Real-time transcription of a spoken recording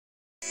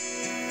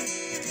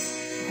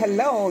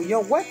Hello,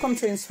 you're welcome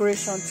to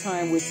Inspiration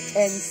Time with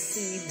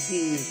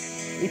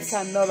NCB. It's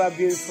another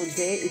beautiful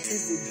day. It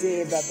is the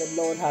day that the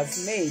Lord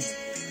has made.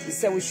 He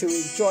said we should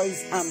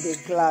rejoice and be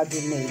glad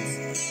in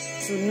it.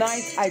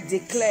 Tonight I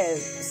declare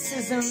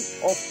season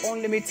of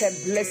unlimited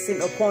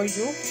blessing upon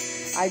you.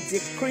 I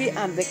decree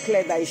and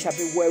declare that it shall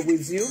be well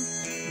with you,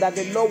 that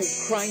the Lord will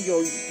crown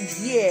your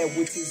year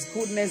with his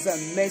goodness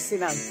and mercy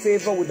and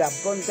favor with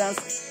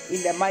abundance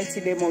in the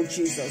mighty name of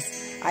Jesus.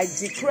 I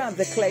decree and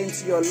declare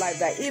into your life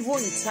that even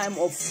in time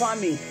of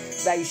famine,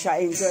 that you shall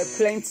enjoy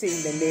plenty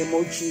in the name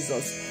of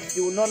Jesus.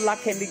 You will not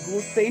lack any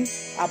good thing.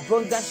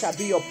 Abundance shall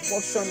be your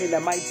portion in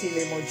the mighty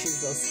name of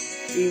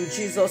Jesus. In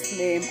Jesus'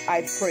 name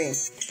I pray.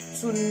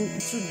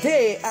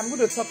 Today I'm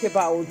going to talk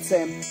about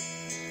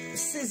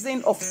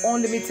season of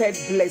unlimited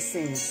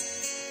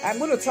blessings. I'm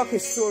going to talk a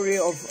story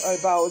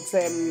about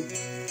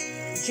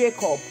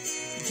Jacob.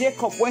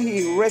 Jacob, when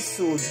he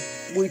wrestled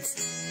with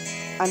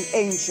an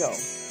angel.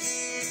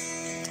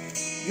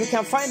 You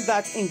can find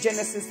that in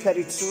Genesis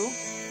 32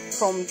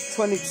 from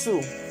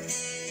 22.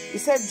 He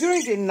said,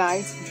 during the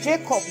night,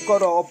 Jacob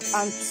got up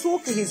and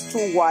took his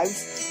 2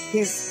 wives,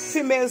 his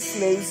female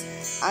slaves,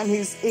 and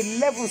his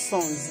 11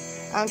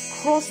 sons, and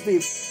crossed the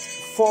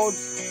ford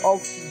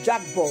of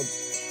Jabbok.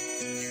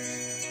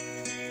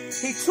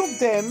 He took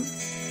them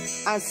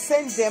and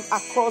sent them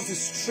across the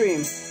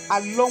stream,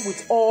 along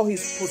with all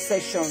his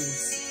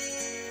possessions.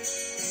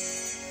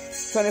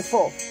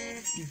 24.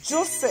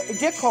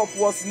 Jacob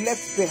was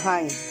left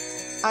behind,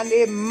 and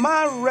a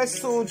man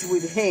wrestled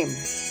with him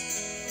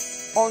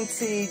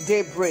until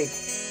daybreak.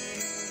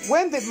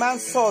 When the man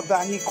saw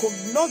that he could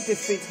not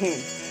defeat him,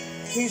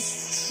 he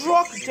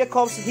struck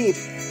Jacob's hip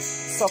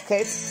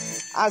socket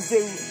as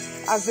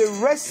they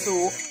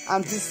wrestled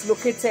and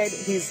dislocated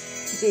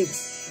his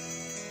hips.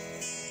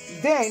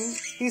 Then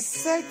he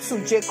said to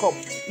Jacob,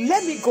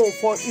 "Let me go,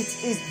 for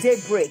it is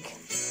daybreak."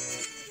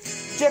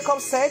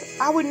 Jacob said,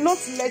 "I will not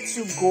let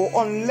you go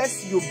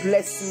unless you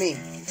bless me."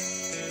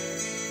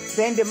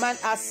 Then the man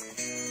asked,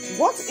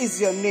 "What is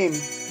your name?"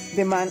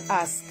 The man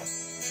asked.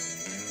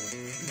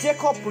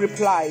 Jacob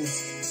replied,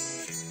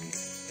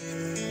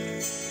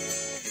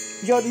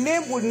 "Your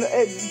name will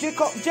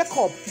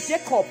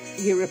Jacob,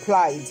 he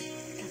replied.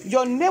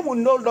 "Your name will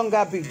no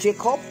longer be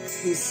Jacob,"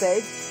 he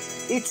said.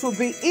 "It will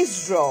be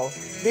Israel,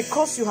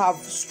 because you have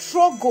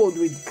struggled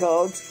with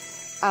God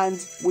and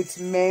with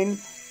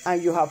men,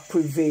 and you have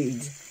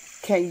prevailed."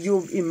 Can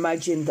you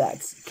imagine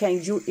that?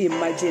 Can you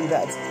imagine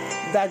that?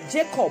 That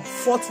Jacob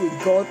fought with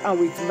God and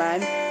with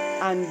man,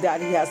 and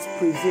that he has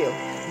prevailed.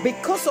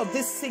 Because of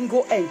this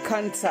single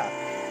encounter,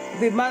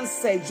 the man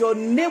said, "Your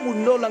name will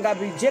no longer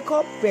be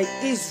Jacob, but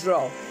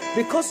Israel,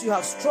 because you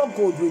have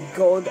struggled with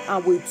God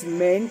and with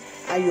men,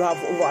 and you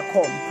have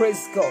overcome."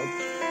 Praise God.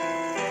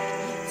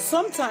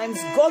 Sometimes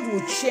God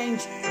will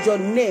change your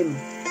name,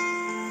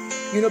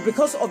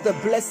 because of the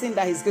blessing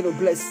that he's going to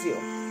bless you.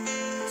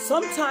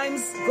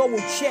 Sometimes God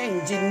will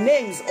change the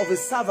names of a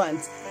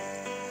servant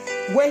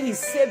when he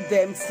saved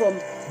them from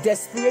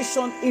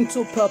desperation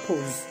into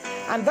purpose.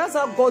 And that's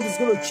how God is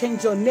going to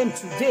change your name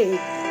today.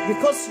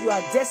 Because you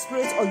are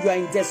desperate or you are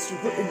in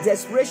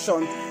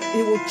desperation,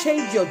 he will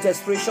change your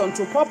desperation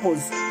to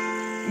purpose.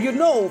 You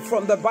know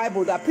from the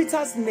Bible that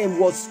Peter's name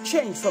was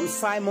changed from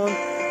Simon,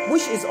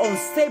 which is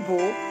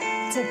unstable,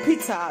 to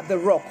Peter the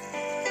rock.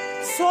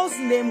 Saul's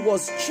name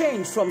was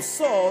changed from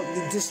Saul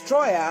the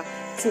destroyer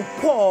to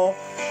Paul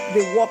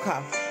the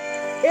worker.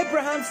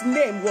 Abraham's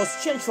name was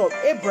changed from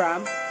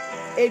Abraham,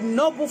 a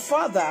noble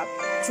father,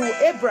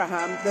 to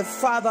Abraham, the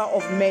father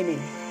of many.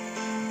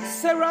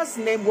 Sarah's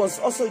name was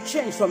also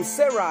changed from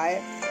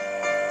Sarai,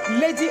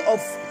 lady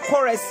of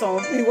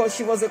Chorazin.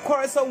 She was a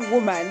Chorazin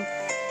woman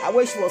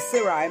when she was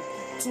Sarai,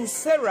 to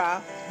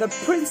Sarah, the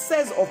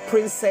princess of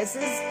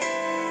princesses,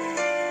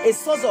 a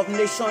source of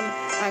nations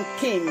and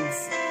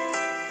kings.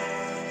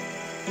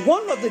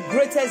 One of the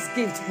greatest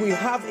gifts we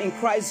have in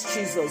Christ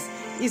Jesus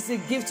is the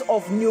gift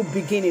of new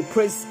beginning.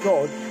 Praise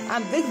God.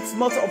 And this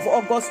month of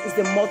August is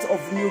the month of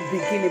new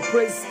beginning.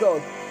 Praise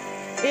God.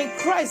 In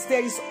Christ,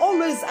 there is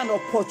always an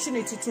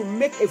opportunity to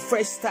make a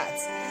fresh start,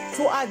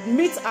 to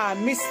admit our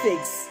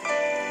mistakes,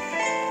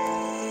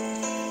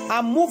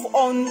 and move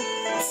on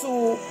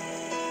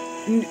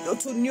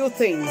to new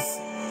things.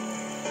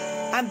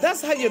 And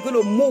that's how you're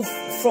going to move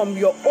from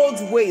your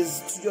old ways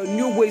to your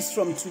new ways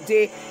from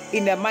today,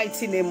 in the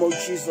mighty name of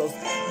Jesus.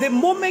 The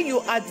moment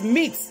you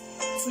admit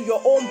to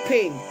your own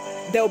pain,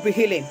 there will be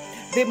healing.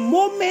 The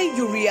moment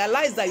you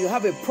realize that you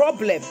have a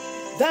problem,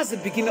 that's the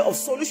beginning of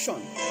solution.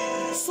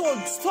 So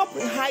stop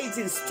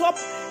hiding, stop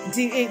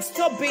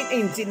being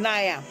in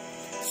denial.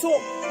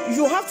 So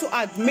you have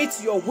to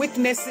admit your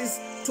weaknesses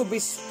to be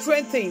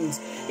strengthened.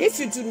 If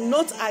you do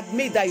not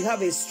admit that you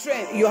have a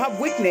strength, you have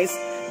weakness,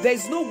 there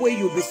is no way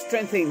you'll be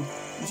strengthened.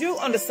 Do you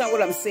understand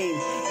what I'm saying?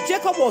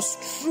 Jacob was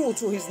true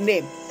to his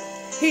name.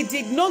 He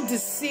did not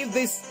deceive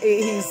this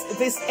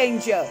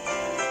angel.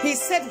 He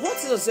said, "What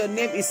is your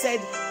name?" He said,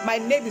 "My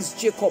name is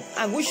Jacob,"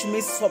 and which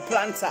means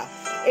supplanter,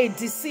 a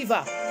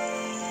deceiver.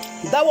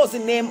 That was the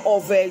name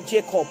of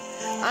Jacob.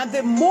 And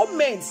the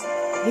moment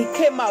he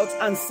came out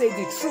and said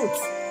the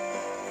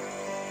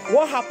truth.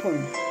 What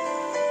happened?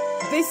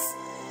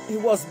 He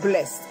was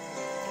blessed.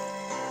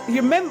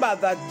 Remember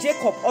that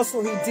Jacob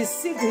also, he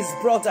deceived his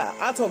brother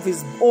out of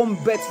his own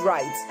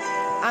birthright.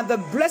 And the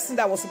blessing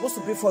that was supposed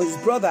to be for his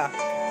brother,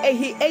 and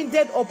he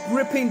ended up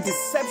reaping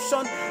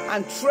deception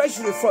and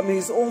treachery from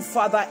his own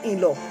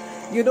father-in-law.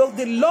 You know,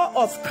 the law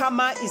of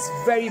karma is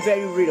very,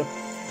 very real.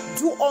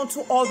 Do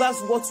unto others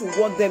what you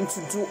want them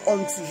to do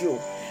unto you.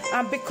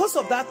 And because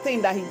of that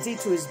thing that he did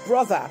to his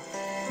brother,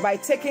 by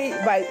taking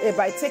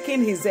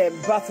his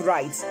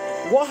birthright,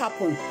 what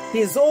happened?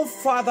 His own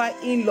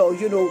father-in-law,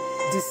 you know,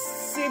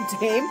 deceived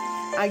him,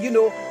 and you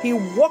know, he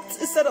worked,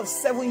 instead of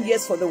 7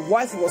 years for the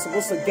wife he was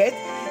supposed to get,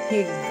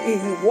 he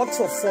worked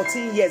for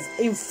 14 years.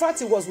 In fact,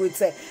 he was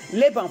with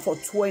Laban for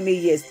 20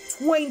 years.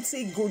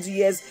 20 good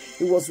years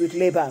he was with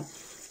Laban.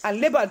 And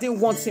Laban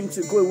didn't want him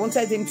to go. He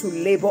wanted him to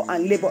labor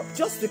and labor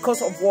just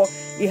because of what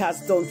he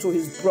has done to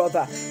his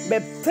brother.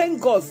 But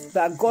thank God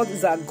that God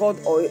is a God,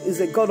 or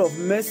is a God of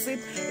mercy,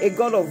 a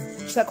God of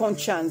second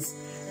chance.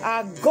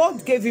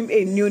 God gave him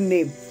a new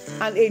name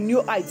and a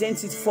new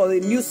identity for a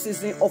new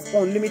season of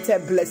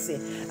unlimited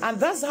blessing. And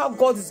that's how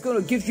God is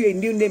going to give you a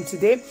new name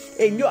today,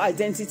 a new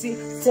identity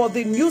for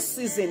the new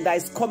season that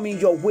is coming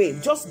your way.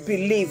 Just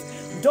believe.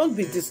 Don't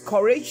be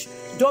discouraged.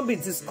 Don't be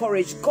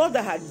discouraged. God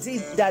that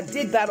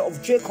did that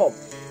of Jacob,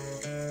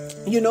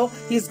 you know,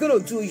 he's going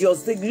to do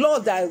yours. The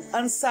Lord that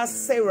answered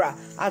Sarah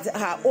at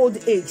her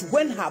old age,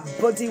 when her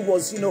body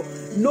was, you know,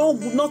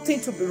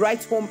 nothing to be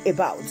right home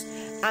about.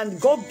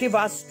 And God gave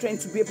her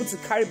strength to be able to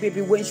carry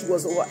baby when she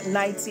was over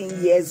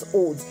 19 years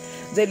old.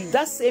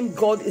 That same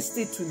God is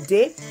still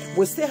today.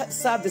 We still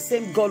serve the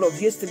same God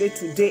of yesterday,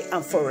 today,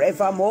 and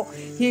forevermore.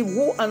 He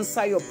will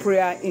answer your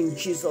prayer in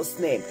Jesus'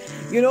 name.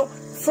 You know,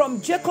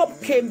 from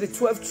Jacob came the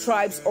 12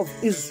 tribes of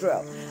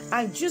Israel.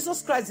 And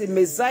Jesus Christ, the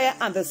Messiah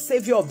and the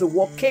Savior of the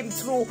world, came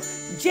through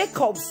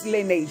Jacob's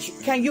lineage.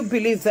 Can you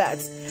believe that?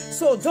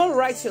 So don't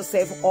write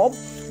yourself up.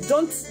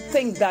 Don't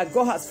think that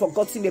God has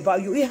forgotten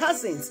about you. He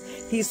hasn't.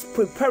 He's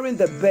preparing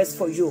the best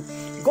for you.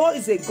 God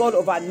is a God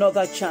of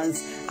another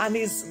chance, and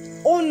He's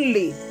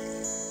only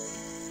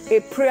a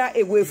prayer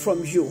away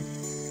from you.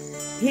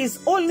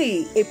 He's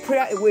only a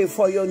prayer away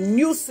for your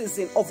new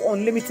season of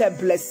unlimited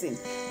blessing.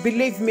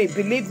 Believe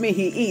me,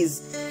 He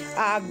is.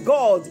 Our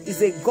God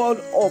is a God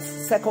of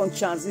second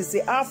chance. He's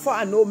the Alpha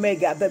and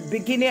Omega, the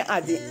beginning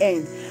and the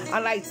end.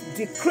 And I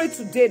decree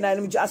today,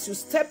 as you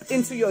step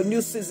into your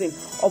new season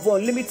of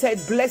unlimited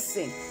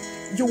blessing,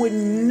 you will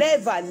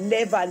never,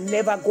 never,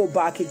 never go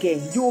back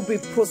again. You will be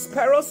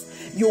prosperous.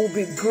 You will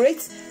be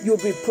great. You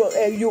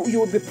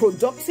will be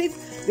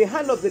productive. The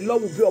hand of the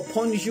Lord will be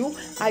upon you.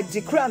 I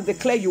decree and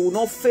declare you will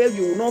not fail.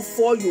 You will not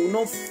fall. You will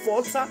not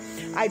falter.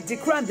 I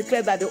decree and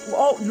declare that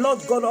the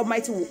Lord God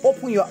Almighty will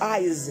open your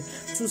eyes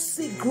to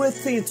see great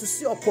things, to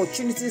see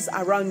opportunities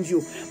around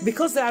you,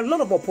 because there are a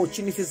lot of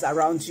opportunities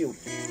around you.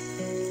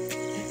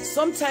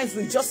 Sometimes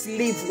we just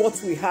leave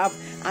what we have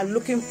and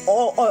looking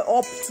all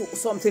up to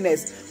something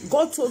else.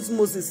 God told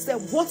Moses, said,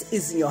 what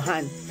is in your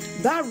hand?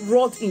 That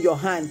rod in your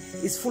hand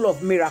is full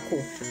of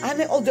miracle. And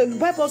the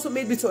Bible also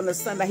made me to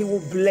understand that He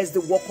will bless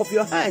the work of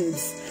your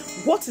hands.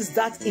 What is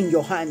that in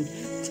your hand?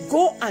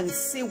 Go and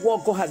see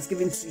what God has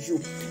given to you.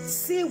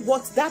 See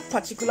what that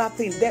particular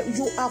thing, that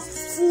you are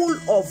full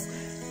of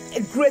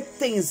great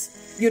things.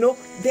 You know,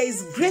 there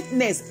is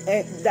greatness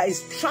that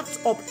is trapped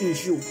up in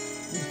you.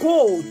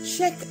 Go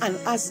check and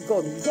ask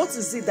God, what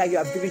is it that you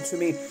have given to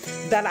me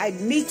that I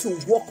need to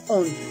work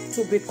on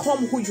to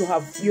become who you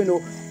have, you know,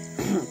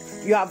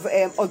 you have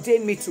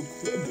ordained me to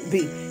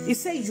be. He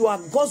said you are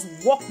God's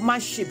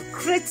workmanship,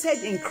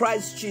 created in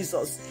Christ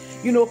Jesus,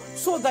 you know,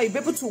 so that you'll be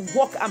able to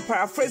walk, and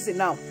paraphrase it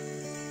now,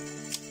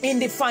 in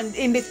the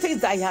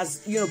things that He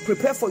has, you know,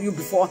 prepared for you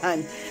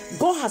beforehand.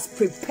 God has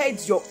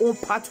prepared your own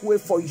pathway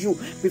for you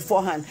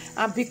beforehand,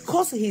 and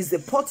because He is the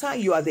potter,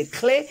 you are the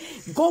clay.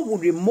 God will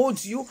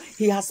remold you.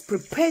 He has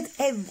prepared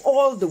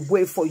all the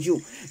way for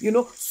you, you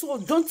know. So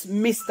don't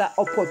miss that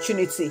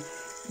opportunity.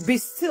 Be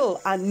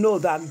still and know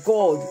that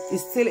God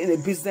is still in the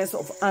business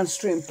of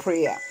answering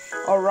prayer.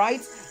 All right,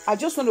 I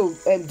just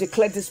want to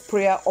declare this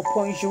prayer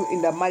upon you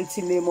in the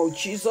mighty name of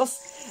Jesus.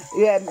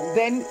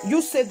 Then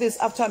you say this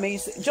after me.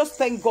 Just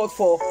thank God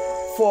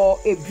for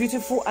a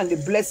beautiful and a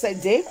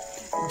blessed day.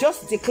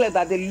 Just declare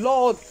that the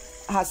Lord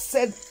has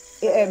said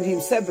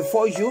Himself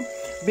before you.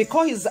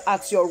 Because He's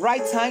at your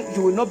right hand,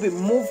 you will not be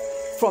moved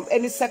from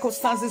any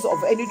circumstances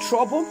of any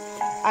trouble.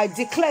 I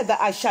declare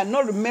that I shall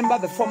not remember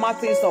the former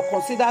things or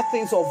consider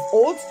things of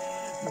old.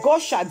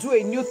 God shall do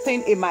a new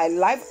thing in my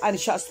life, and it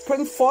shall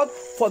spring forth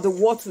for the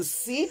world to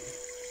see.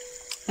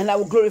 And I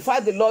will glorify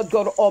the Lord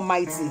God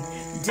Almighty.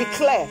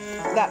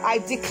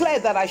 I declare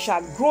that I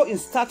shall grow in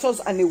status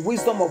and in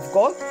wisdom of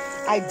God.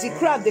 I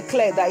declare and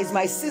declare that is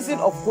my season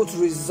of good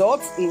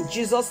results in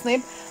Jesus'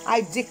 name.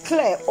 I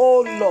declare,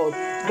 oh Lord,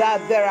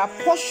 that there are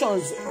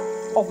portions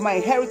of my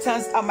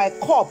inheritance, and my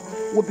cup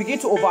will begin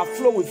to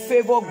overflow with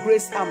favor,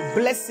 grace, and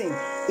blessing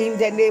in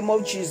the name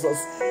of Jesus.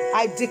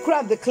 I declare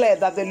and declare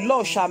that the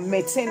Lord shall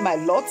maintain my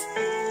lot.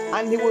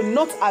 and he will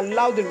not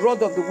allow the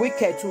rod of the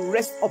wicked to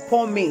rest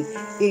upon me,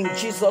 in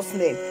Jesus'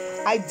 name.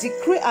 I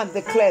decree and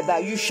declare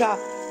that you shall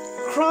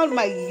crown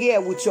my year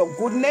with your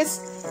goodness,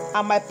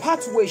 and my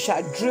pathway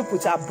shall drip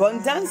with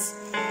abundance.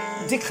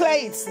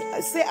 Declare it.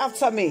 Say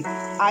after me.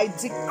 I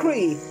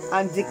decree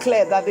and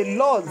declare that the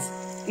Lord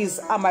is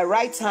at my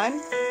right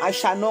hand. I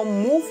shall not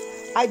move.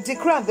 I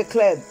decree and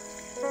declare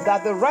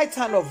that the right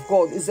hand of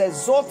God is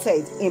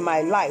exalted in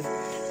my life.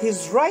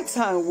 His right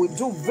hand will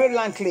do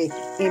valiantly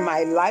in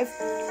my life,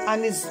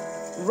 and his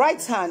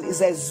right hand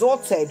is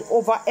exalted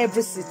over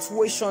every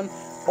situation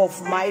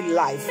of my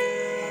life.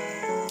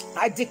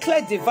 I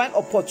declare divine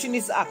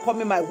opportunities are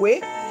coming my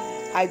way.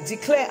 I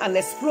declare an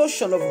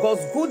explosion of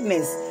God's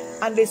goodness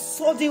and a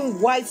sudden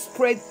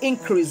widespread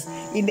increase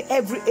in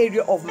every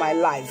area of my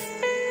life.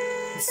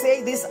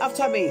 Say this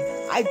after me.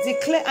 I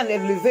declare an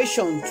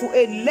elevation to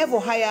a level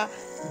higher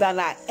than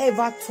I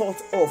ever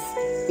thought of,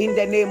 in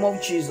the name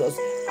of Jesus.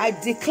 I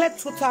declare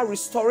total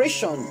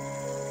restoration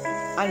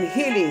and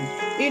healing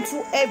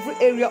into every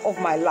area of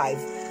my life,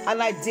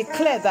 and I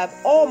declare that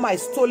all my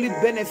stolen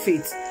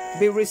benefits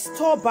be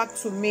restored back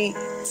to me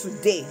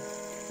today.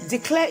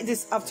 Declare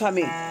this after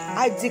me.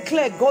 I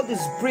declare God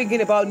is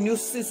bringing about new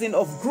season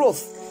of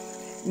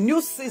growth,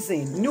 new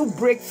season, new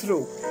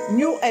breakthrough,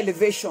 new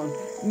elevation,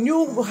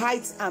 new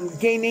heights I'm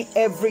gaining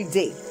every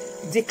day.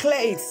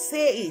 Declare it,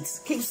 say it,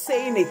 keep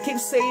saying it,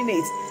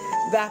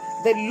 that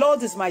the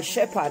Lord is my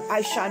shepherd,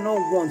 I shall not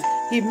want.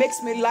 He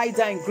makes me lie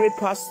down in great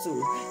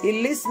pastures.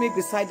 He leads me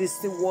beside the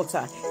still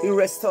water. He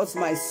restores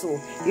my soul.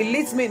 He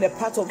leads me in a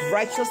path of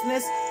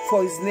righteousness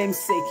for his name's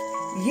sake.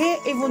 Yea,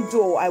 even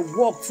though I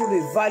walk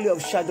through the valley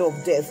of shadow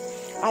of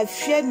death, I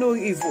fear no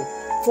evil,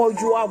 for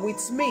you are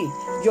with me.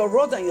 Your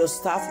rod and your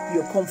staff,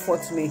 you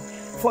comfort me.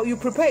 For you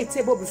prepare a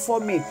table before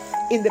me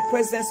in the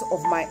presence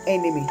of my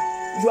enemy.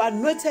 You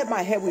anointed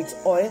my head with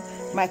oil,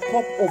 my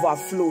cup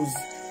overflows.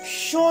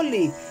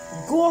 Surely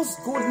God's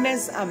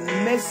goodness and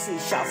mercy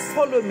shall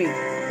follow me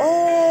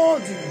all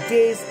the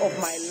days of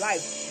my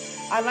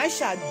life, and I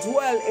shall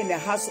dwell in the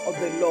house of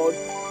the Lord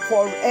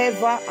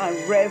forever and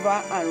ever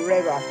and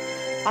ever.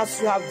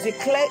 As you have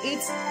declared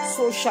it,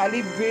 so shall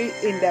it be,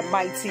 in the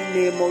mighty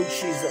name of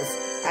Jesus.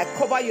 I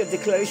cover your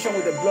declaration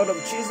with the blood of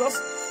Jesus.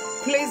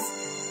 Please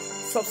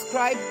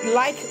subscribe,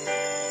 like,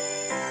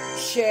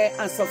 share,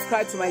 and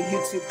subscribe to my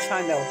YouTube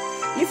channel.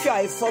 If you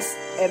are a first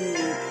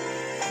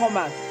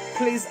comer,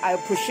 please, I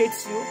appreciate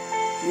you.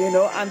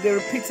 And the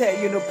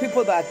repeated,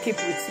 people that keep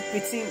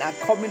repeating and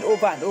coming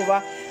over and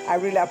over, I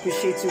really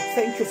appreciate you.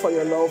 Thank you for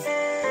your love.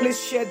 Please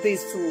share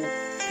this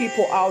to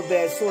people out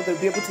there so they'll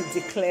be able to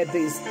declare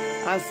this,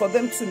 and for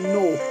them to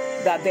know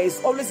that there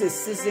is always a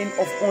season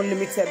of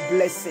unlimited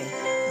blessing.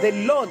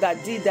 The Lord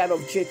that did that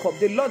of Jacob,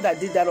 the Lord that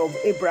did that of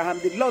Abraham,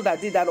 the Lord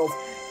that did that of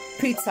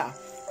Peter.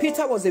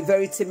 Peter was a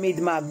very timid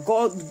man.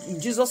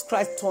 Jesus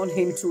Christ turned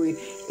him to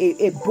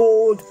a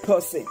bold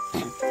person.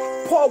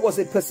 Paul was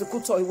a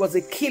persecutor. He was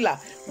a killer.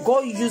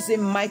 God used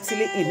him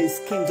mightily in his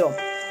kingdom.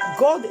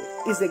 God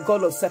is a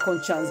God of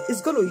second chance.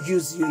 He's going to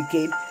use you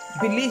again.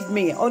 Believe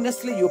me,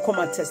 honestly, you'll come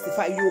and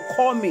testify. You'll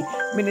call me,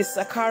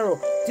 Minister Carol.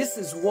 This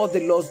is what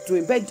the Lord's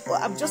doing. But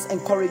I'm just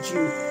encouraging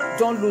you.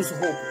 Don't lose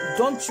hope.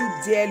 Don't you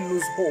dare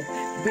lose hope.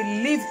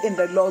 Believe in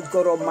the Lord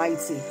God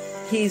Almighty.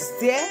 He is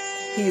there.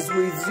 He is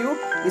with you.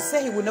 He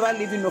said he will never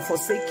leave you nor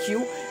forsake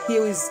you. He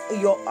is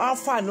your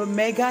Alpha and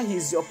Omega. He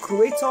is your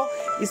creator.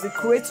 He's the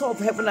creator of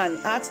heaven and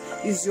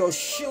earth. He's your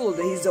shield.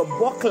 He's your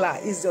buckler.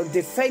 He's your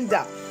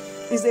defender.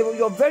 He's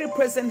your very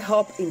present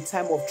help in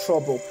time of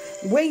trouble.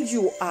 When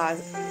you are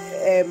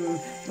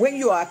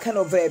kind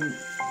of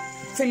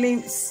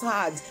feeling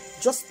sad,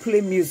 just play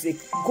music.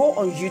 Go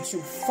on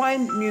YouTube,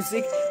 find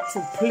music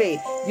to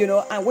play,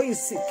 and when you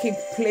keep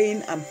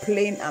playing and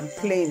playing and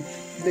playing,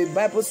 the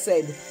Bible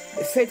said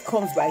faith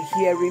comes by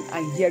hearing,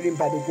 and hearing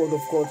by the word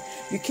of God.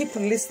 You keep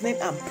listening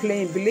and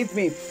playing, believe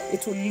me,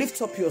 it will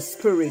lift up your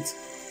spirit,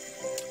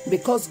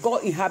 because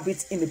God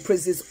inhabits in the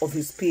praises of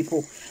his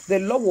people. The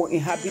Lord will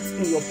inhabit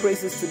in your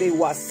praises today. He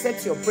will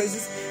accept your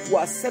praises, will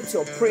accept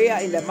your prayer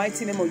in the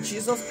mighty name of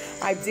Jesus.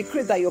 I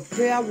decree that your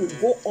prayer will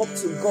go up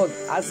to God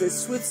as a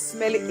sweet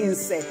smelling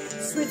incense,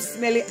 sweet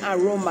smelling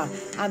aroma,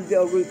 and the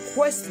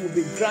request will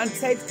be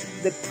granted.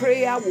 The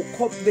prayer will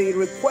come, the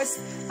request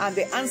and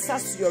the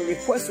answers to your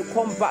request will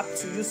come back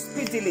to you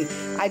speedily.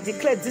 I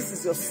declare this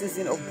is your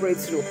season of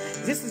breakthrough.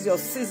 This is your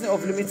season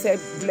of limited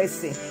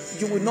blessing.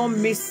 You will not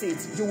miss it.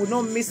 You will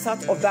not miss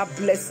out of that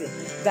blessing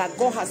that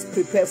God has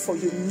prepared for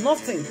you.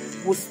 Nothing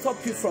will stop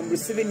you from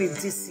receiving it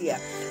this year,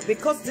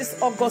 because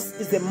this August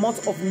is the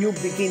month of new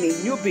beginning.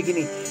 New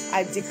beginning.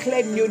 I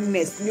declare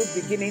newness, new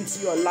beginning to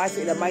your life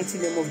in the mighty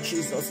name of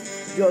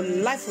Jesus. Your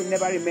life will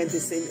never remain the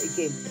same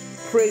again.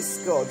 Praise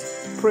God.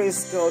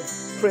 Praise God.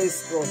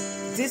 Praise God.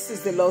 This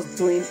is the Lord's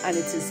doing, and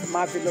it is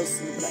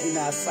marvelous in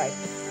our sight.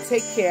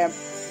 Take care.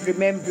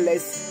 Remain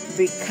blessed.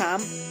 Be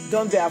calm.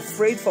 Don't be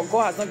afraid, for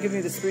God has not given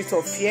you the spirit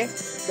of fear,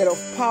 but of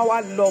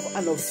power, love,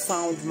 and of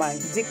sound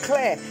mind.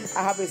 Declare,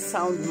 I have a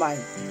sound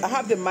mind. I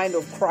have the mind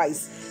of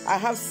Christ. I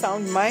have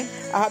sound mind.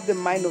 I have the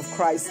mind of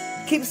Christ.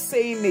 Keep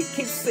saying it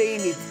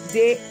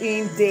day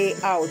in, day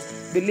out.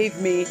 Believe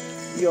me,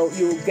 you'll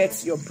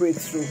get your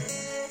breakthrough.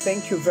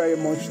 Thank you very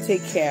much.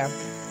 Take care.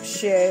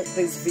 Share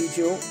this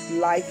video,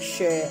 like,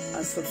 share,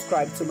 and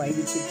subscribe to my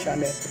YouTube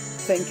channel.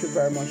 Thank you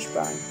very much.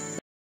 Bye.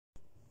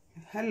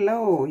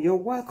 Hello, you're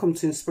welcome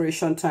to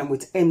Inspiration Time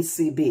with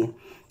MCB.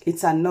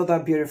 It's another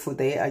beautiful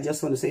day. I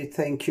just want to say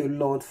thank you,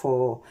 Lord,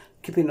 for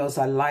keeping us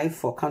alive,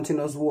 for counting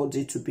us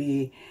worthy to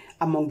be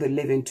among the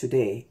living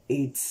today.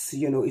 It's,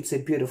 it's a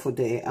beautiful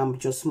day. I'm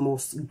just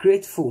most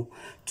grateful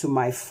to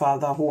my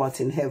Father who art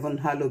in heaven.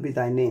 Hallowed be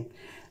thy name.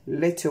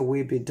 Let your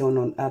will be done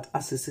on earth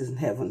as it is in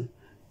heaven.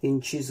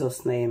 In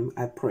Jesus' name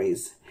I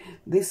praise.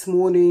 This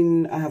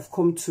morning I have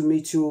come to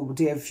meet you,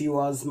 dear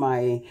viewers,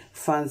 my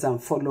fans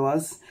and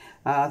followers.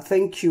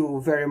 Thank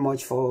you very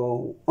much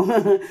for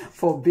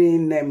for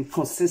being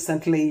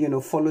consistently,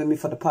 following me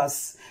for the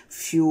past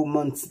few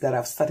months that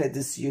I've started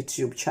this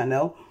YouTube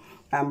channel.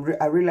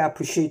 I really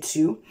appreciate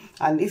you.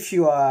 And if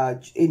you are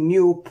a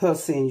new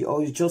person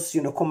or you just,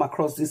 come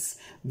across this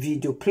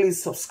video,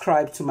 please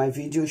subscribe to my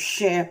video,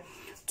 share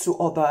to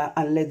other,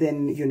 and let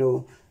them,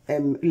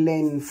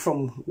 learn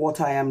from what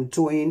I am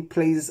doing,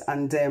 please.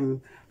 And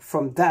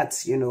from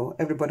that,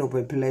 everybody will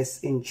be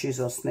blessed in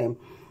Jesus' name.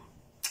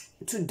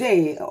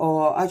 Today,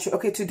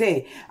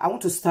 today, I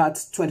want to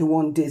start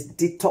 21 days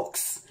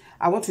detox.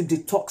 I want to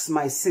detox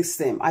my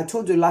system. I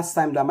told you last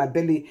time that my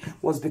belly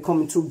was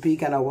becoming too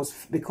big and I was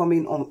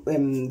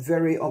becoming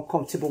very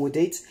uncomfortable with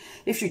it.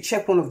 If you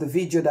check one of the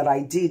videos that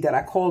I did that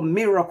I call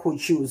Miracle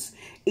Juice,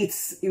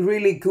 it's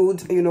really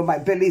good. My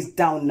belly is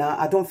down now.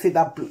 I don't feel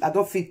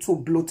too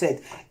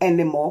bloated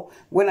anymore.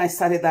 When I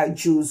started that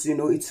juice,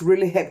 it's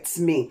really helped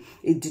me.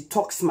 It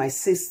detoxed my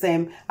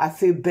system. I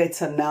feel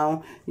better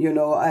now.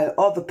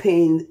 All the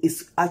pain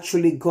is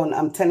actually gone.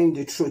 I'm telling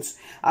you the truth.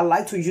 I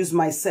like to use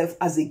myself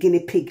as a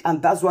guinea pig,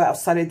 and that's why I've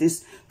started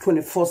this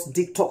 21st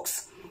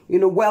detox.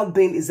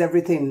 Well-being is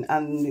everything,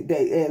 and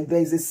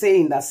there's a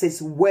saying that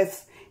says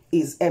wealth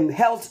is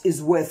health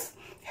is wealth.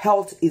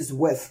 Health is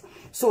wealth.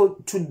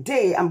 So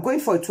today I'm going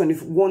for a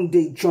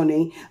 21-day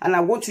journey, and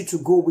I want you to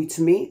go with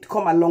me, to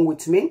come along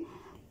with me.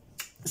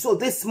 So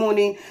this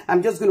morning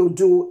I'm just going to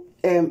do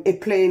a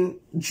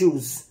plain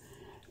juice.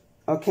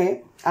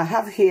 Okay, I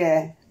have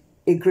here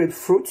a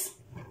grapefruit.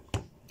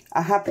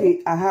 I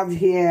have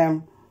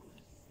here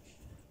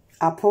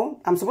apple.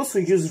 I'm supposed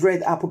to use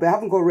red apple, but I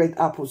haven't got red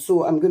apple,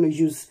 so I'm going to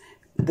use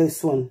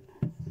this one.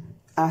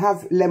 I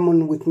have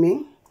lemon with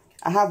me.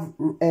 I have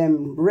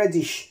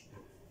radish.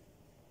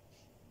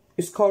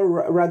 It's called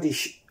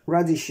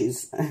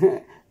radishes.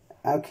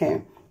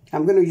 Okay,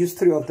 I'm going to use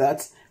 3 of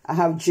that. I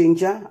have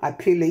ginger. I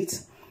peel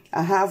it.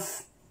 I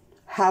have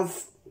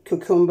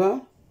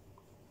cucumber.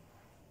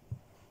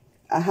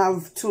 I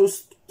have 2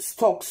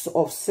 stalks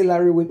of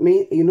celery with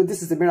me.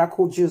 This is the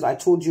miracle juice I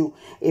told you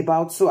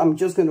about, so I'm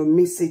just going to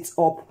mix it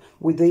up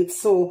with it.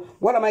 So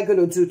what am I going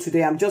to do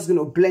today? I'm just going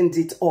to blend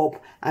it up,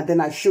 and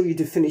then I'll show you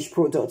the finished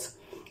product.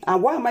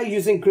 And why am I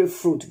using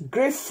grapefruit?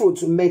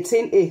 Grapefruit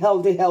maintain a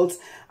healthy health,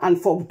 and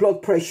for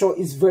blood pressure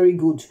is very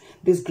good,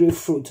 this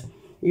grapefruit.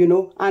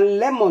 And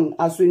lemon,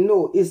 as we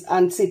know, is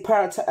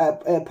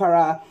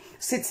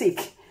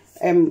anti-parasitic.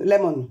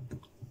 Lemon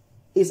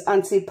is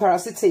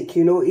anti-parasitic.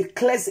 It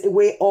clears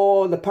away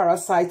all the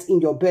parasites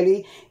in your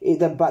belly,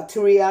 the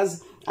bacteria.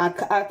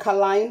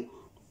 Alkaline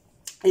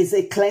is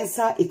a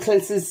cleanser. It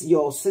cleanses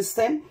your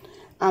system.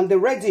 And the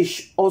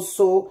radish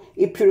also,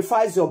 it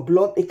purifies your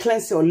blood. It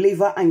cleanses your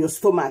liver and your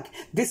stomach.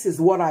 This is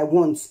what I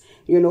want.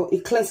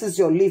 It cleanses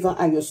your liver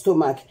and your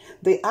stomach.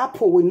 The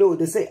apple, we know,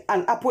 they say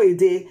an apple a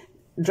day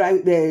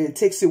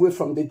takes away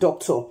from the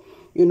doctor.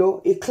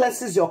 It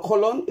cleanses your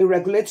colon. It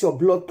regulates your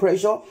blood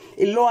pressure.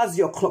 It lowers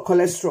your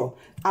cholesterol.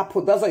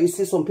 Apple, that's why you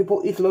see some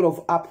people eat a lot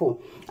of apple.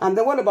 And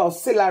then what about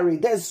celery?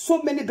 There's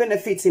so many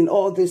benefits in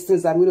all these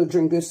things I'm going to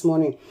drink this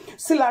morning.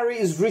 Celery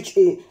is rich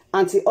in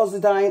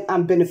antioxidant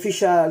and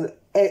beneficial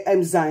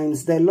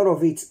enzymes. There's a lot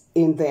of it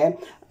in there.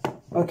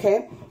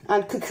 Okay.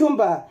 And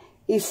cucumber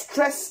is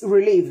stress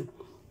relief.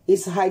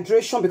 It's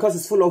hydration because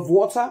it's full of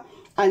water,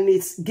 and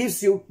it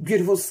gives you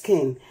beautiful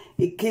skin.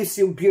 It gives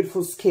you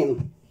beautiful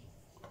skin.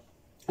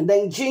 And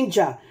then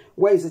ginger.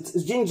 Where is it?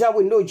 Ginger,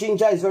 we know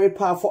ginger is very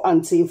powerful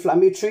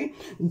anti-inflammatory,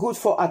 good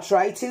for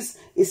arthritis.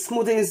 It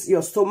smoothens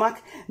your stomach.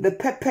 The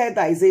pepper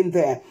that is in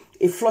there,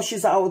 it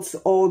flushes out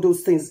all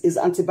those things. It's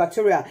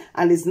antibacterial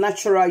and it's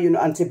natural,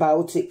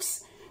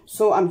 antibiotics.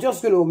 So I'm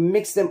just going to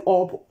mix them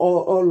up,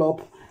 all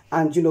up,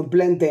 and,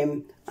 blend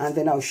them. And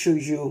then I'll show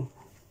you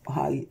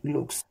how it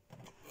looks.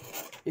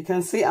 You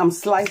can see I'm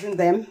slicing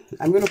them.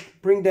 I'm going to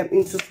bring them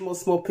into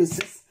small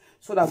pieces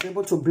so that I'll be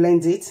able to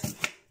blend it.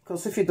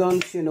 Because if you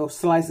don't,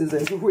 slice it,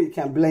 there's no way you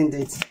can blend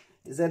it.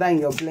 It's either in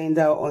your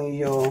blender or in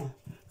your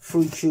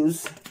fruit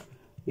juice.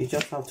 You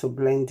just have to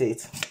blend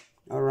it.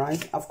 All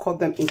right. I've cut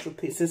them into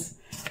pieces.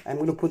 I'm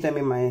going to put them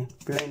in my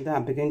blender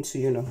and begin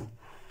to,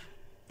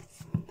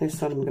 this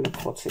time I'm going to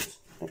cut it.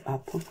 The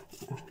apple.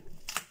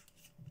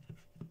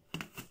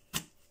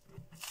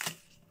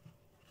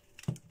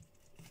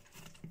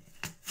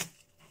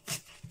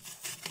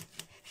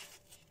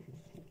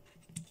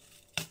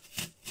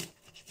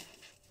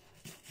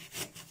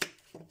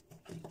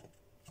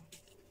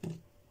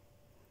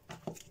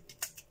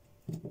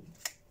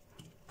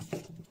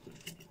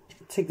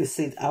 take the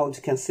seed out.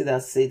 You can see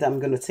that seed. I'm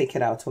going to take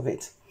it out of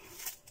it.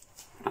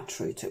 I'll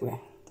throw it away.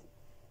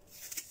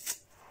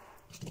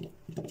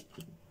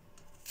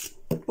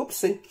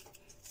 Oopsie,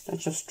 that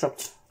just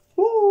dropped.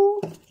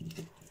 Woo.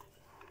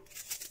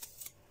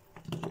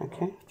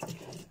 Okay,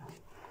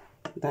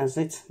 that's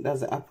it. That's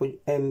the apple,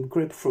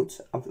 grapefruit.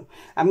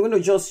 I'm going to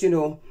just, you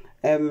know,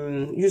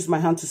 use my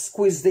hand to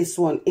squeeze this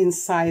one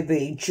inside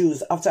the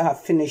juice after I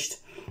have finished.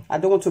 I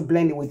don't want to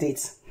blend it with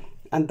it.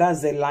 And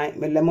that's the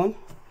lemon.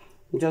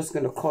 I'm just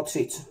going to cut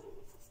it.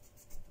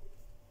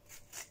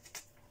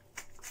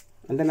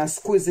 And then I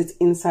squeeze it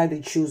inside the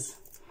juice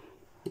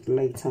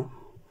later.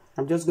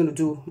 I'm just going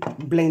to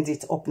blend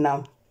it up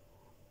now.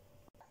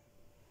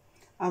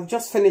 I've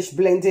just finished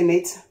blending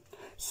it.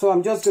 So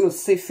I'm just going to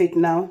sieve it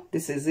now.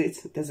 This is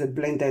it. There's a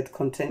blended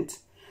content.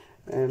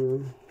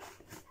 I'm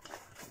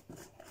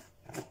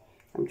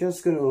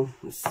just going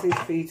to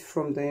sieve it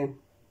from here.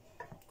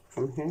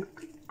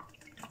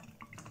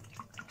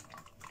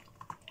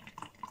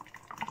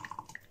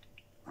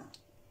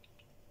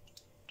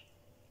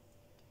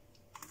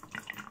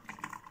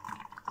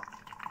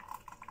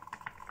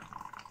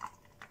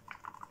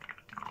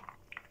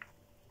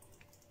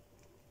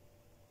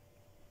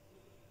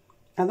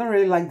 I don't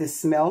really like the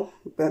smell,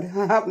 but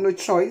I have no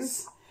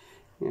choice.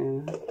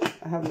 Yeah,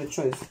 I have no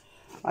choice.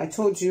 I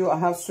told you I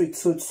have sweet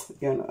tooth.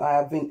 You know, I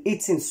have been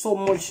eating so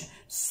much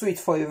sweet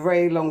for a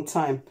very long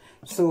time.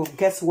 So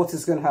guess what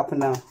is going to happen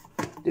now?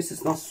 This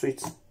is not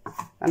sweet.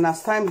 And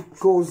as time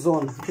goes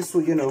on, this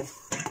will, you know,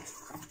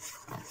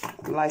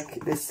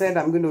 like they said,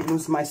 I'm going to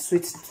lose my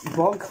sweet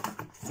bug.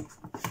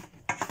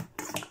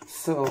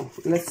 So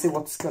let's see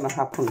what's going to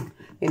happen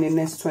in the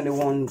next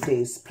 21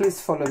 days. Please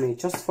follow me.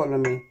 Just follow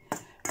me.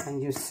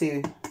 And you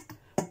see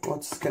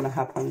what's going to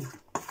happen.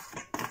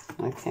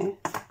 Okay.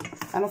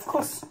 And of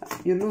course,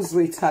 you lose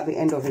weight at the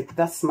end of it.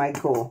 That's my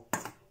goal.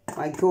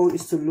 My goal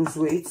is to lose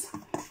weight,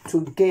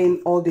 to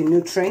gain all the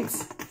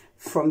nutrients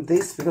from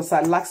this, because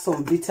I lack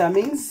some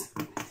vitamins.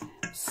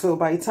 So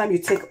by the time you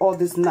take all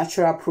these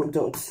natural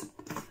products,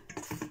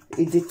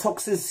 it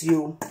detoxes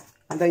you,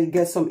 and then you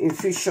get some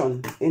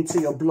infusion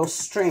into your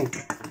bloodstream.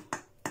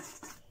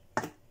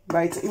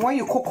 Right? When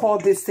you cook all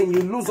this thing,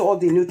 you lose all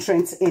the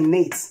nutrients in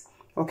it.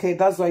 Okay,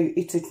 that's why you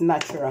eat it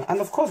natural.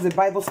 And of course, the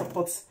Bible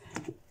supports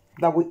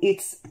that we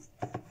eat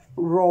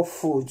raw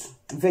food,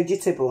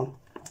 vegetable.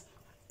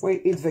 When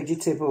you eat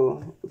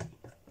vegetable,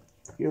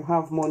 you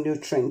have more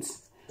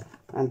nutrients,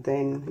 and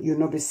then you'll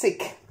not be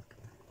sick.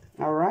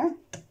 All right.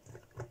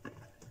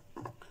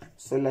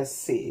 So let's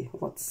see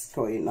what's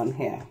going on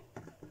here.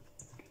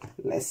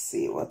 Let's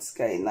see what's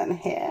going on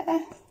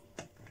here.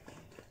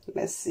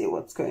 Let's see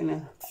what's going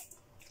on.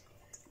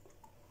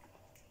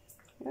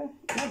 Yeah,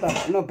 not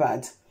bad, not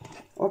bad.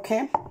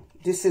 Okay,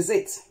 this is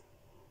it.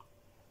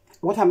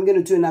 What I'm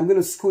going to do now, I'm going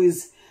to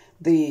squeeze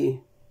the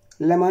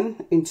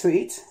lemon into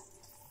it.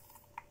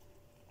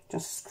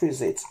 Just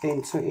squeeze it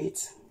into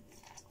it.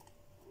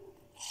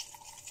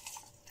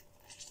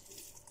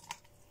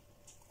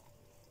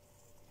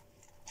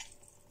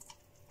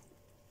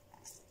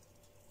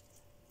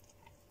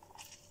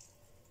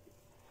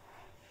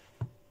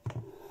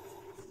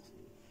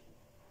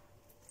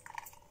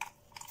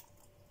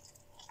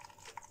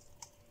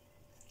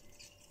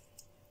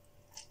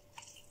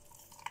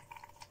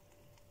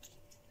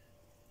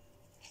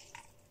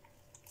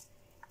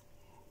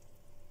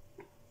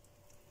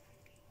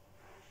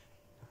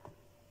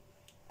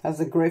 That's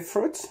the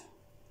grapefruit.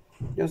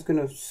 Just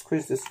going to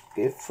squeeze this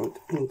grapefruit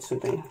into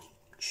the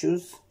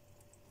juice.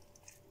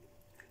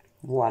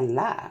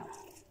 Voila.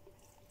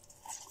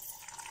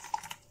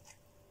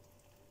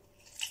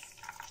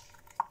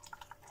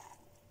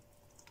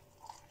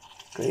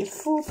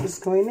 Grapefruit is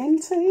going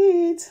into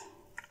it.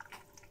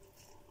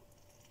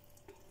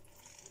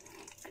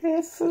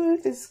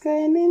 Grapefruit is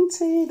going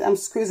into it. I'm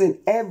squeezing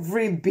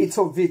every bit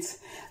of it.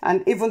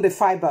 And even the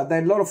fiber.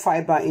 There's a lot of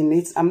fiber in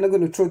it. I'm not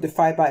going to throw the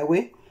fiber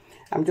away.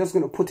 I'm just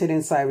going to put it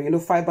inside. You know,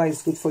 fiber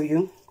is good for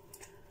you.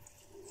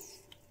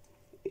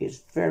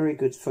 It's very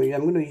good for you.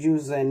 I'm going to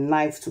use a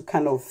knife to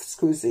kind of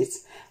squeeze it.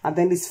 And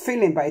then it's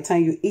filling by the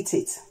time you eat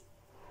it.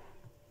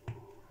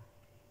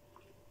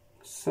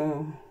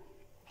 So,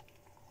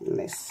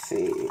 let's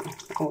see.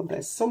 Oh,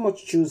 there's so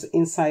much juice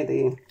inside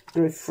the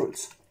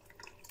grapefruit.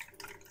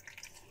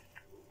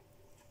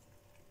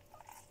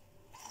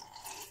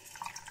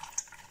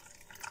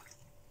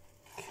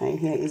 Okay,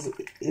 here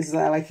is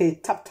like a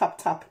tap, tap,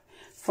 tap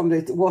from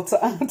the water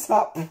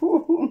tap.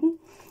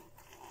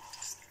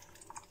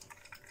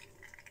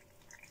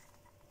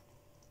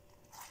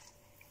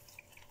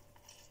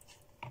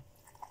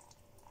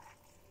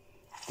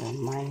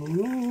 Don't mind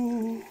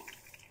me.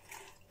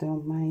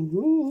 Don't mind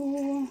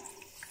me.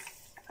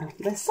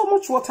 There's so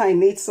much water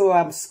in it, so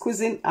I'm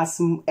squeezing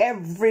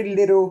every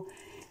little,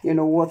 you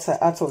know, water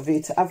out of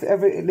it,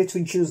 every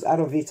little juice out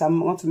of it. I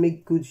want to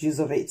make good use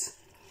of it.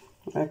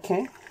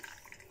 Okay,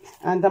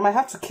 and I might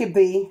have to keep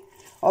the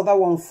other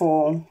one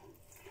for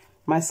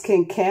my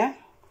skincare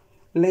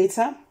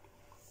later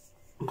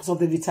because of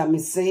the vitamin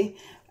C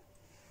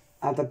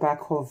at the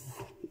back of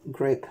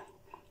grape.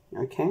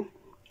 Okay,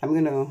 I'm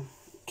gonna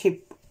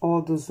keep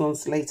all those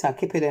ones later.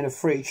 Keep it in the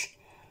fridge.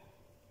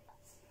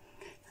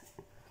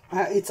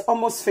 It's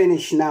almost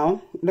finished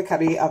now. Look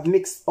at it. I've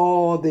mixed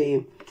all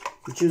the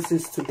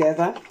juices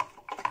together.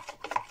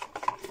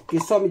 You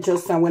saw me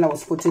just now when I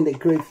was putting the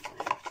grape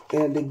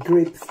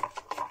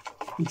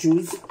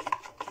juice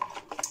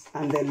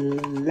and the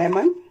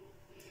lemon.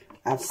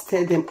 I've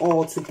stirred them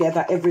all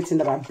together, everything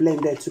that I've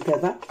blended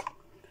together.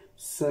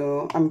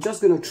 So I'm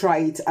just going to try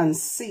it and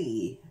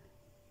see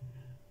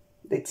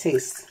the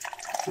taste.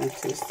 And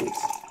taste it.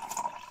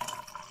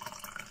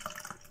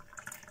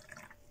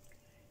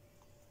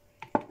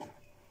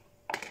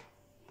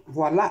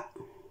 Voila.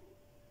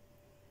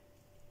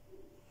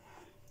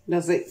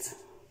 That's it.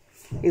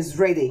 It's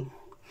ready.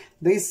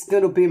 This is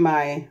going to be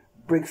my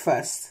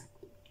breakfast.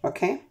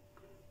 Okay.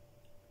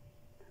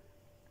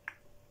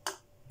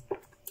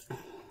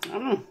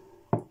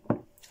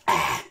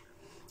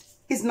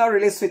 It's not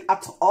really sweet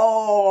at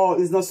all.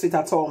 It's not sweet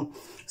at all.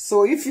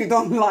 So if you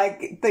don't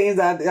like things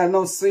that are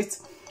not sweet,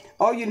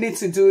 all you need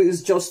to do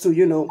is just to,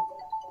 you know,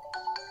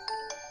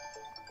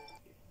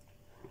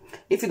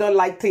 if you don't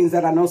like things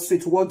that are not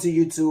sweet, what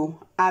do?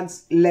 Add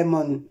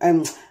lemon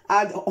and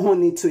add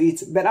honey to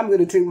it. But I'm going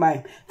to drink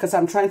mine because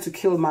I'm trying to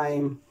kill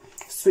my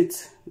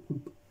sweet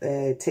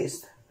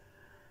taste.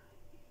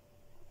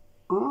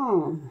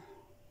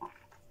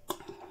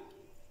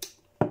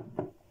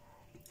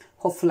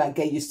 Hopefully I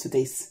get used to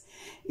this.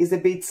 It's a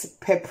bit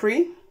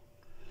peppery.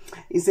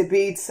 It's a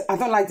bit, I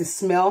don't like the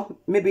smell.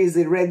 Maybe it's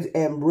a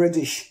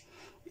reddish.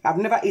 I've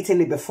never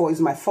eaten it before. It's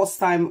my first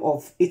time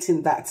of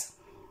eating that.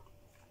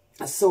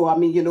 So, I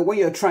mean, you know, when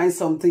you're trying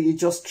something, you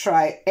just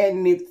try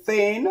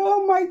anything.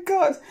 Oh my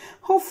God.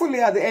 Hopefully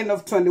at the end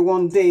of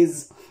 21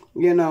 days,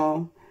 you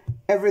know,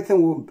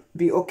 everything will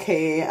be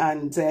okay.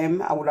 And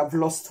I would have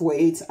lost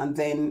weight and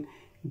then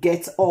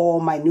get all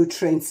my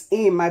nutrients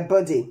in my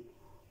body.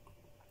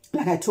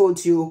 Like I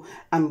told you,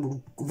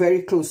 I'm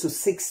very close to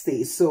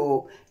 60.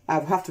 So I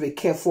have to be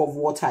careful of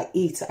what I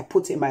eat. I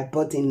put in my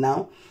body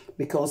now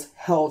because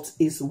health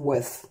is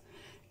wealth.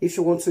 If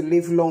you want to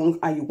live long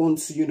and you want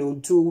to, you know,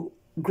 do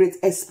great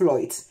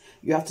exploits,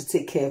 you have to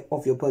take care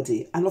of your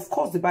body. And of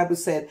course, the Bible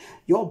said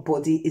your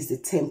body is the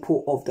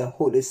temple of the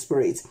Holy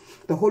Spirit.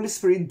 The Holy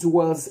Spirit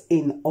dwells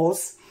in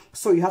us.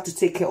 So you have to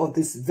take care of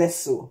this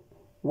vessel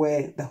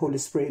where the Holy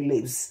Spirit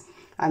lives.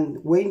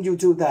 And when you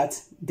do that,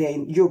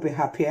 then you'll be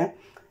happier.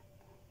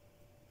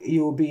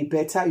 You'll be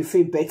better. You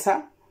feel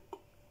better.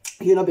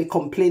 You'll not be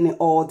complaining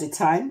all the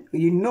time.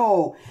 You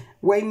know,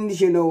 when,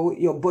 you know,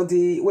 your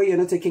body, when you're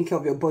not taking care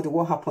of your body,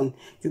 what happened?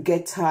 You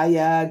get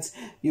tired.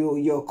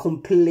 You're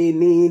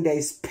complaining. There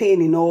is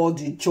pain in all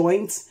the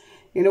joints.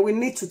 You know, we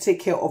need to take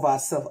care of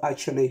ourselves,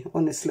 actually.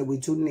 Honestly, we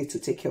do need to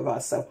take care of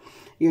ourselves.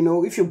 You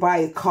know, if you buy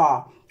a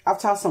car,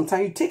 after some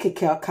time, you take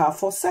a car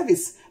for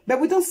service. But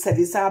we don't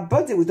service our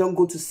body. We don't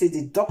go to see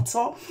the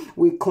doctor.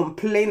 We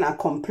complain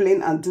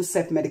and do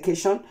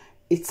self-medication.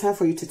 It's time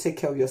for you to take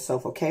care of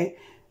yourself, okay?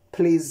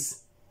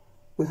 Please,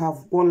 we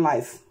have one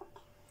life.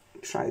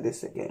 Try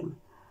this again.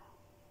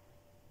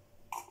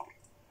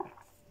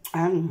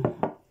 And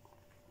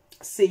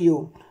see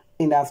you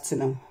in the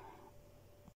afternoon.